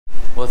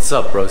What's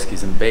up,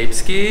 broskies and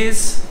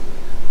babeskies?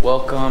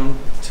 Welcome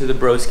to the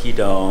Broski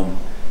Dome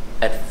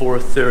at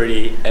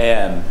 4:30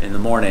 a.m. in the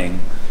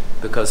morning,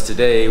 because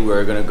today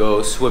we're gonna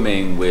go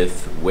swimming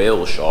with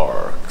whale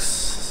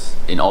sharks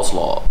in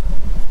Oslob.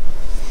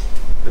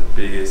 The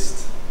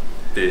biggest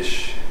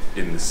fish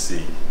in the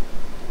sea.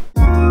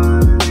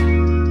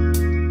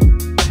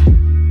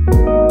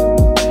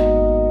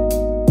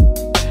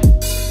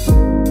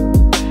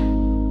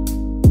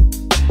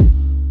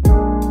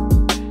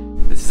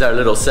 This is our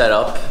little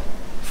setup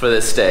for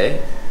this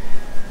day.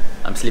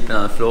 I'm sleeping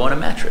on the floor on a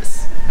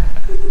mattress.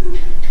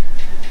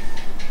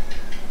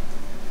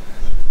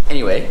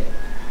 Anyway,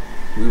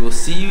 we will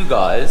see you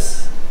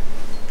guys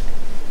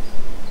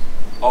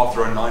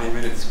After a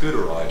 90-minute scooter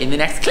ride. in the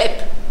next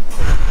clip.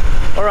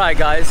 Alright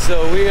guys,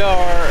 so we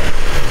are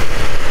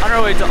on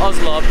our way to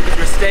Oslo because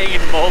we're staying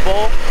in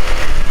Mobile.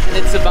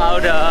 It's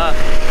about a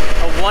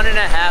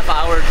 1.5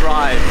 hour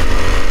drive.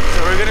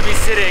 So we're gonna be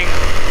sitting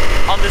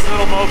on this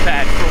little moped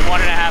for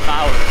 1.5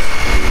 hours.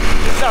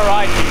 This is our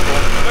ride, people.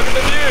 Look at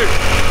the view.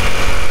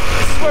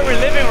 This is where we're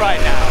living right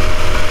now.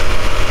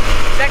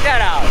 Check that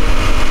out.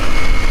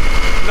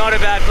 Not a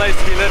bad place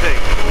to be living.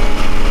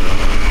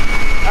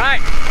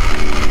 Alright.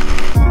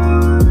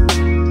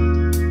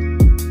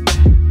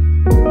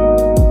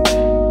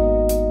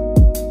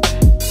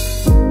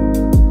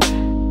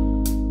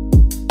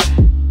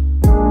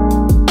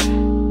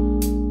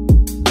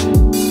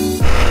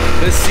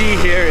 The sea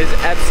here is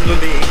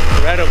absolutely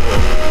incredible.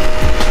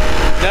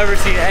 Never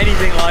seen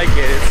anything like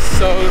it. It's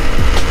so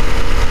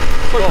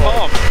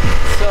calm.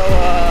 So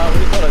what do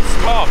you call it?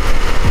 Calm.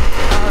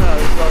 I don't know.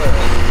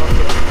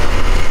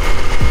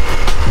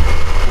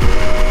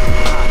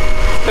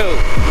 It's cool.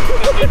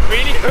 It's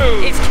really cool.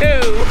 It's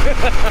cool.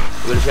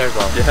 With a shirt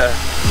on. Yeah.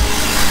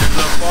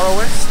 Far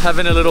away.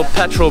 Having a little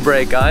petrol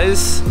break,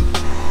 guys.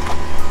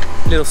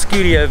 Little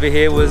Scooty over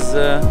here was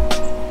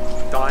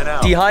Dying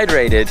out.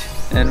 dehydrated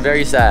and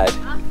very sad.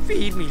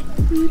 Feed me.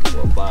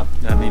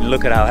 I mean,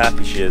 look at how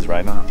happy she is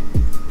right now.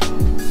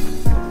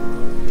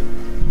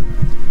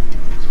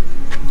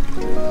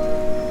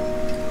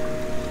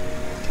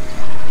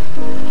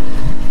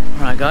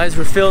 Alright guys,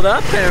 we're filled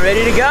up and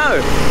ready to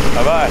go.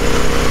 Bye-bye.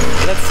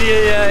 Let's see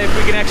if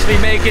we can actually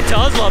make it to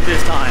Oslo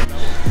this time.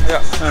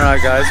 Yeah.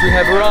 Alright guys, we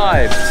have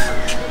arrived.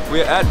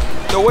 We're at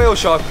the whale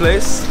shark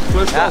place,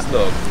 close to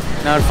Oslo.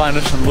 Now to find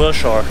us some whale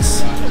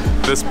sharks.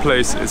 This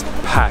place is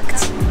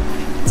packed.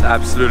 It's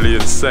absolutely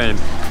insane.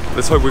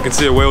 Let's hope we can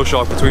see a whale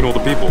shark between all the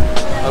people.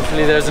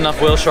 Hopefully there's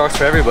enough whale sharks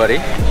for everybody.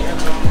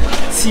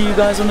 See you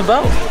guys on the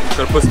boat.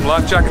 Gotta put some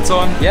life jackets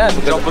on. Yeah,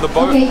 because jump with a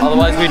boat.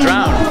 otherwise we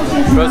drown.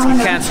 Broski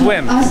can't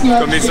swim.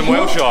 Gonna meet some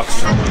whale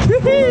sharks.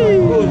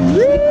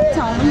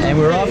 And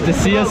we're off to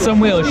see us some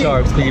whale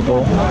sharks,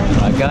 people.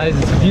 Alright guys,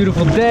 it's a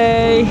beautiful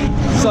day.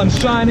 Sun's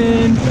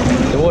shining.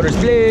 The water's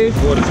blue.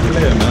 The water's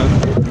clear, man.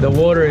 The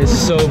water is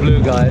so blue,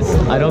 guys.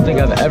 I don't think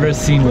I've ever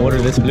seen water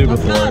this blue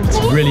before. It's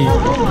really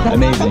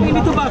amazing.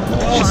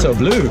 It's just so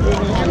blue.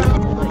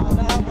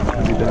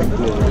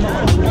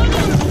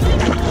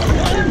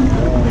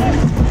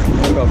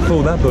 Look how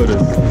full that boat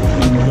is.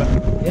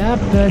 Yep,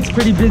 it's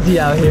pretty busy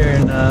out here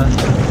in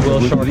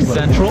Whale Shark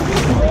Central.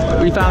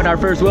 We found our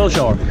first whale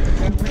shark.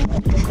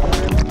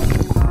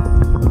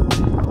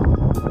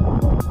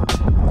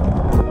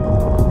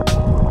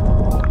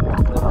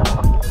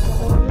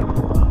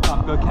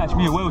 Go catch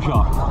me a whale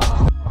shark.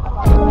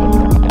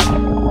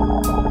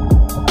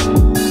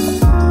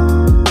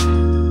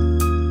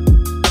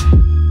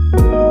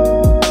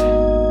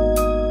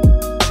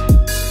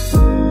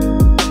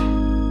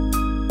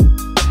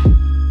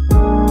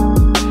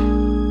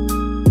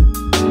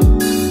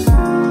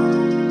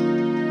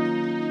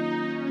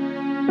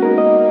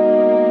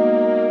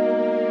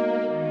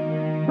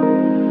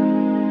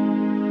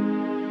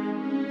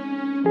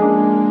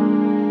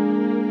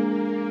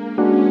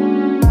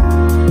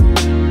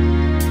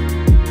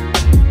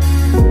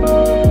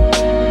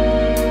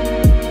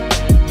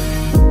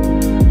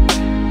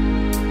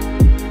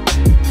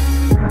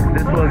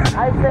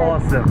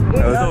 Awesome.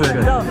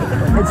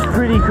 It's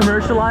pretty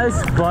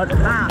commercialized, but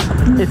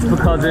it's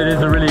because it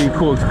is a really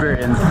cool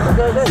experience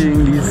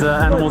seeing these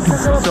animals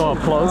so up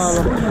close.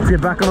 Let's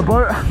get back on the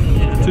boat.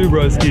 Two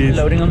broskies.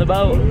 Loading on the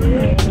boat.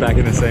 Back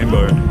in the same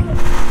boat.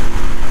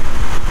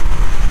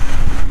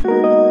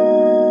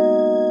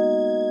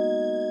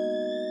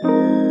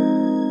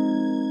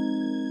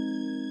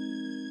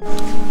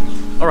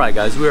 Alright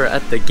guys, we're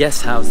at the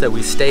guest house that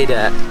we stayed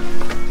at,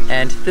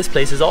 and this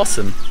place is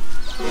awesome.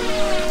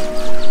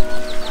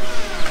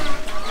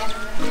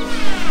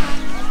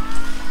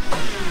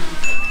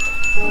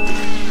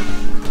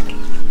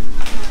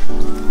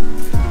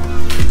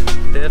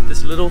 They have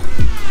this little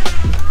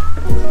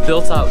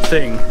built-out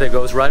thing that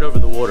goes right over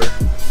the water.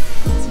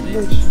 It's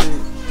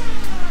amazing.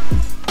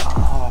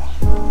 Oh,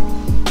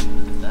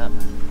 look at that,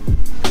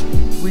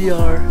 man. We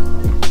are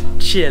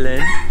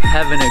chilling,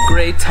 having a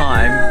great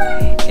time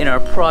in our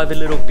private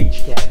little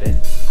beach cabin.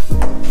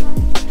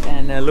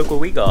 And look what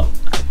we got.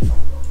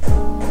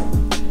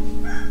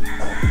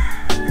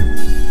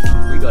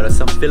 We got us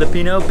some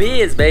Filipino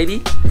beers,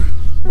 baby.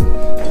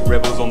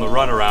 Rebels on the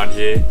run around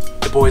here.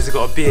 The boys have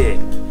got a beer.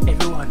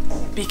 Everyone,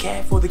 be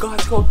careful, the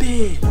guy's got a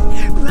beer.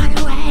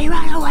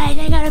 Run away,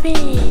 they got a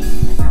beer.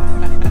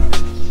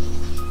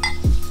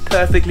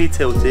 Perfectly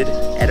tilted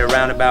at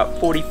around about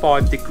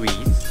 45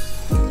 degrees.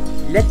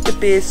 Let the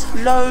beer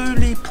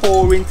slowly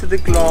pour into the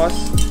glass,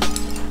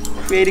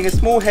 creating a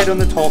small head on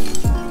the top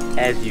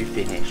as you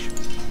finish.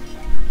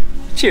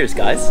 Cheers,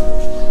 guys.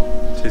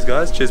 Cheers,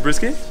 guys. Cheers,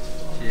 Brisky.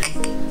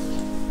 Cheers.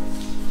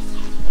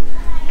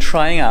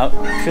 Trying out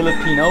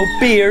Filipino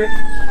beer,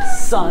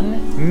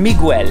 San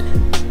Miguel.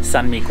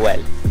 San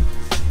Miguel.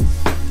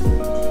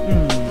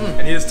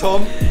 And here's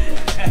Tom.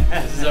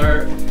 This is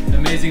our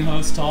amazing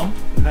host, Tom.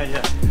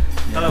 Yeah.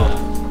 Hello.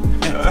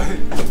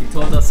 He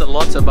told us a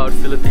lot about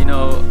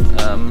Filipino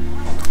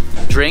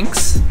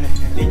drinks.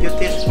 Did you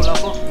taste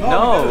Kulafu?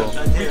 No.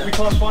 We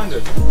can't find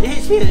it.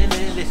 It's here in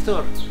the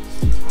store.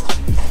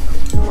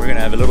 We're gonna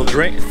have a little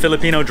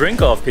Filipino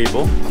drink off,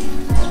 people.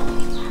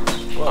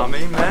 I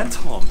mean, man,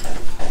 Tom.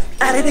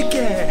 At it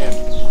again.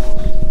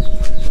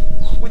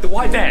 With the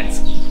white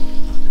vans.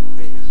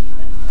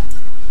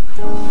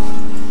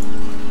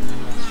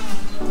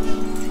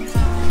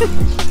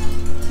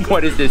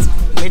 What is this?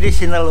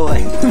 Medicinal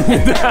wine.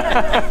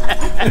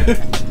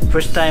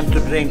 First time to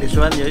drink this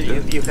one,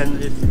 you can.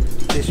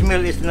 The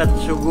smell is not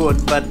so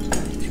good, but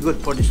it's good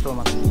for the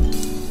stomach.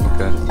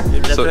 Okay.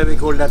 That's why we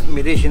call that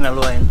medicinal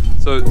wine.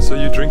 So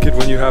you drink it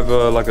when you have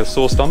like a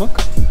sore stomach?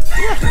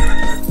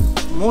 Yeah.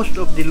 Most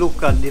of the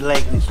local, they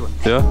like this one.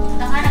 Yeah?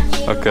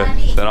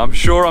 Okay. Then I'm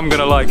sure I'm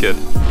gonna like it.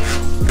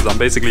 Because I'm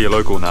basically a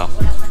local now.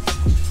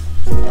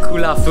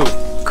 Kulafu.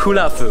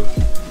 Kulafu.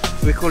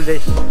 We call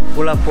this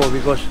Kulafu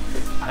because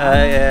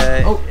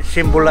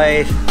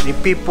symbolize the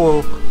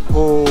people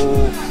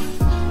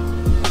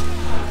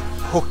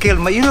who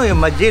killed, you know,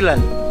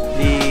 Magellan,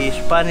 the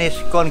Spanish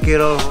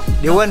conqueror,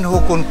 the one who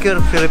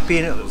conquered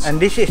Filipino, and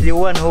this is the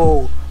one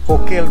who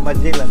killed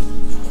Magellan.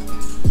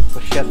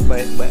 Was shot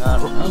by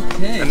arrow.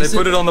 Okay. And they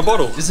put it on the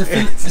bottle. This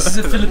is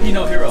a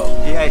Filipino hero.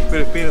 Yeah, it's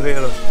Filipino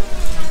hero.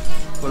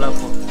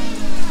 Kulafu.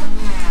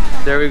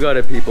 There we got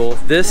it, people.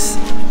 This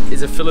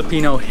is a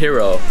Filipino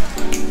hero.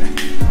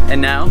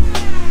 And now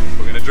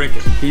We're gonna drink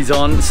it. he's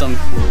on some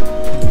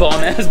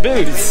bomb-ass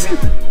booze.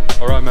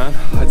 Alright, man.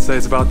 I'd say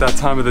it's about that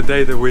time of the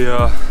day that we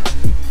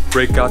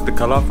break out the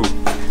Kulafu.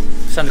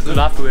 Time to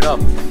Kulafu it up.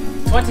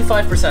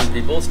 25%,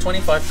 people. It's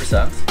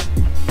 25%.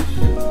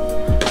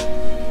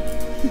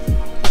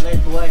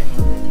 Light wine.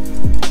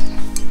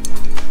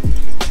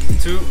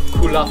 To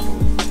Kulafu.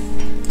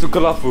 To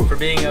Kulafu. For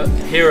being a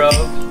hero.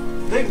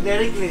 Drink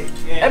directly.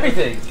 Yeah.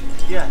 Everything.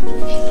 Yeah.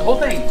 The whole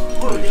thing.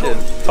 Holy shit.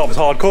 Tom's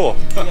hardcore.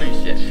 Holy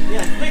shit.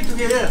 Yeah, drink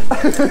together.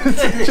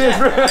 Cheers,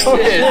 bro.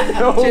 Cheers.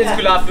 Cheers,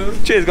 Kulafu.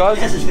 Cheers, guys.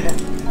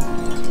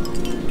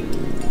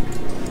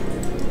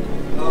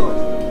 Oh,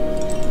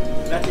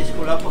 that is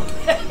Kulafu.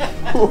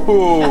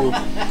 Ooh.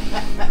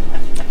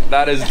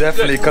 That is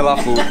definitely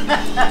Kulafu.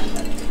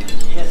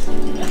 Yes.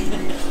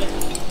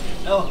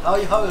 Oh, how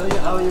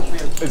you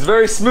feel? It's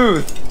very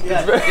smooth.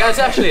 Yeah. Yeah, it's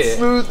actually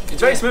Smooth. It's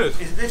very smooth.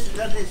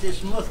 That is a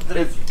smooth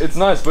drink. It's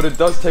nice, but it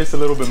does taste a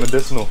little bit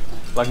medicinal.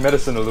 Like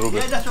medicine a little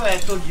Yeah, bit. that's why I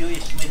told you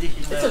it's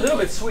medicinal. It's a little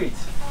bit sweet.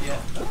 Yeah.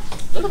 A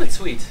little bit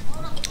sweet.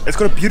 It's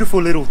got a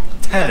beautiful little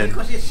tannin.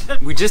 Because it's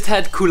We just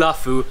had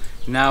Kulafu.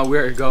 Now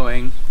we're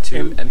going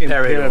to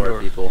Emperador,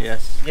 people.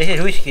 Yes. This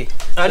is whiskey.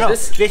 Oh, no,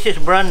 this- this is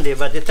brandy,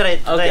 but try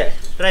Okay.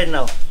 it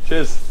now.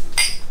 Cheers.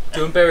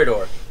 To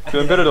Emperador. To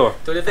Emperador.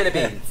 To the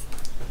Philippines.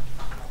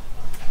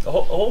 A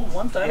whole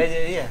one time?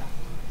 Yeah.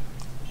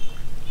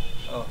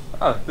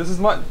 Ah, this is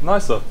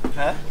nicer.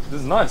 Huh? This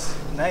is nice.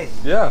 Nice.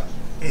 Yeah.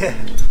 Yeah.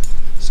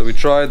 So we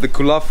tried the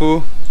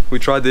Kulafu, we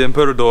tried the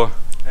Emperador.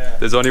 Yeah.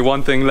 There's only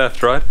one thing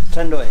left, right?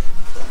 Tanduay.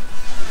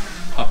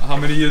 How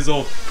many years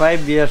old?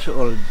 5 years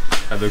old.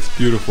 That looks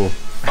beautiful.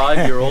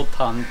 5-year-old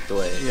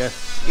Tanduay.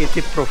 Yes.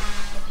 80 proof.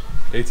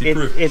 80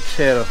 proof.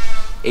 80.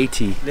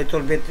 80. Little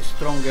bit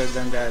stronger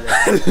than the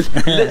other.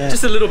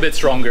 Just a little bit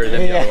stronger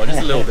than the other one. Just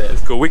a little bit.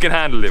 Cool, we can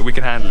handle it, we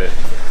can handle it.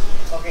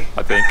 Okay.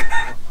 I think.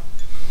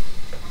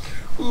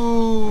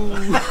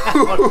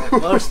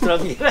 More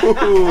stronger.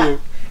 Ooh.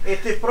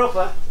 80 proof,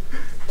 huh?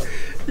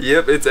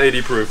 Yep, it's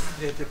 80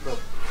 proof. 80 proof.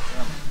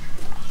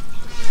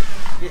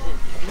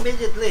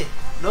 Immediately.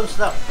 Don't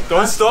stop.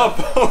 Don't stop!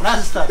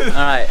 Non-stop.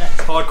 Alright.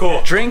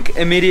 Hardcore. Drink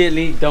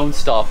immediately, don't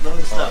stop.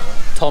 Don't stop.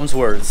 Tom's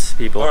words,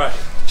 people. Alright,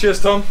 cheers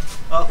Tom.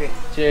 Okay.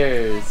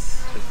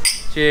 Cheers.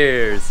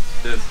 Cheers.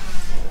 Cheers.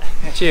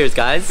 Cheers,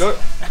 guys. Go.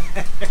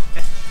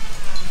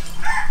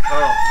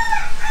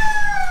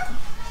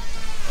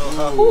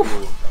 Oh.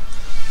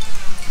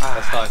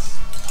 That's nice.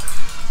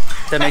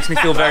 That makes me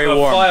feel very Have a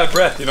warm. fire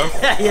breath, you know?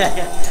 Yeah.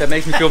 That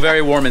makes me feel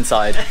very warm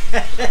inside.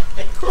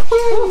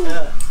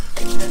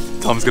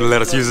 Tom's gonna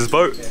let us use his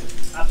boat.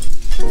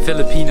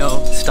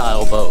 Filipino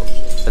style boat.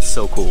 That's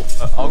so cool.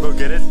 I'll go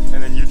get it,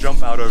 and then you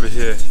jump out over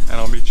here, and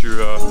I'll meet you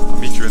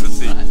in the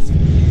sea.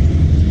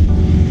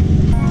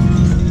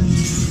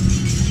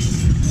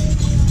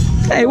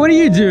 Hey, what are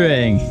you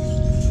doing?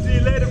 See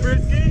you later,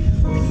 Brewski.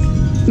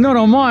 Not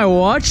on my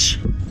watch.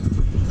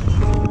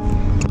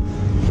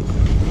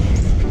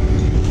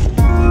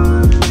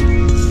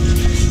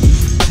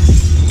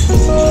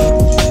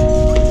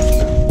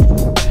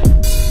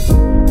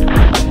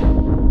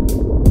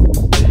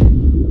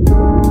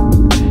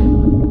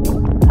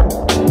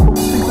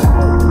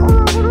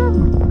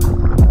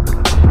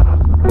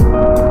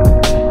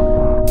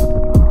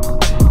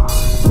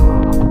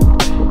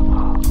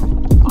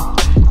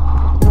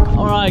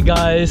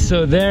 Guys,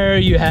 so there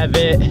you have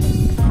it.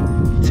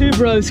 Two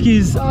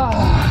broskies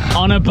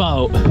on a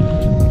boat.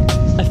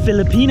 A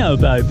Filipino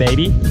boat,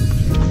 baby.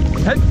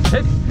 Hey,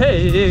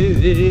 hey,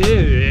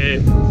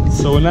 hey.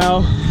 So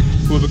now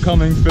we're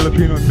becoming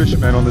Filipino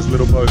fishermen on this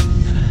little boat.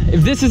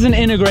 If this isn't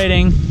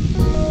integrating,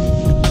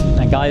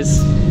 then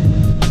guys,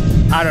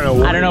 I don't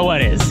know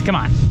what is. Come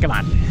on, come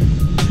on.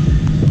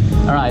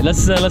 All right,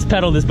 let's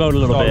pedal this boat a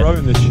little bit. Start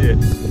rowing this shit.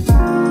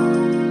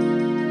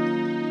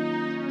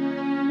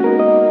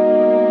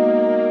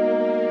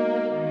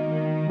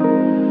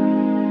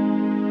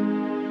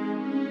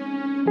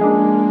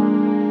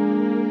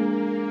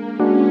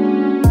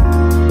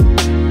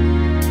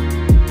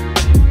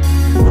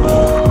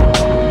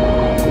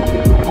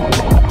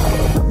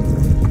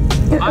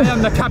 I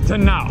am the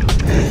captain now.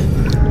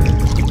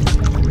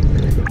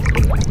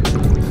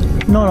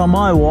 Not on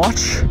my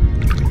watch.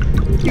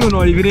 You're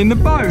not even in the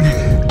boat.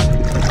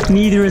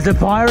 Neither is a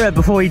pirate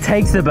before he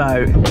takes the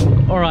boat.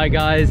 All right,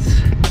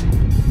 guys.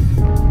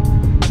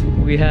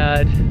 We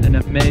had an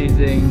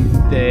amazing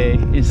day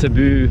in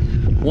Cebu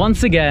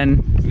once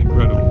again.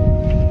 Incredible.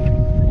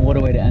 What a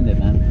way to end it,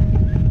 man.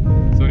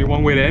 There's only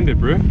one way to end it,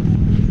 bro.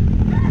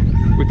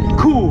 With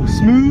cool,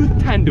 smooth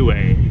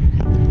Tanduay.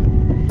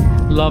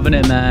 Loving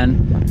it,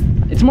 man.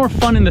 It's more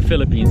fun in the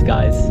Philippines,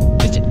 guys.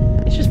 It's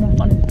just more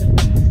fun in the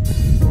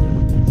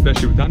Philippines.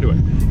 Especially with Tanduay.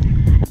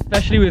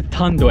 Especially with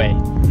Tanduay.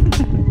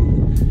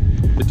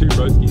 The Two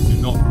Broskis do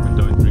not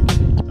condone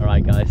drinking.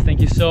 Alright guys,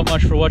 thank you so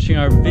much for watching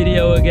our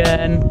video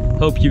again.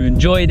 Hope you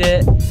enjoyed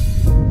it.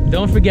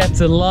 Don't forget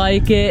to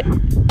like it,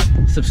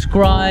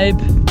 subscribe,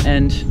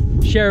 and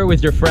share it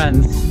with your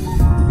friends.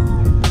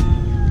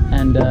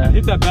 And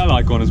hit that bell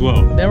icon as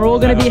well. then we're all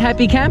gonna be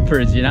happy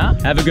campers, you know?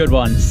 Have a good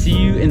one. See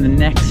you in the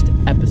next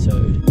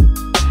episode.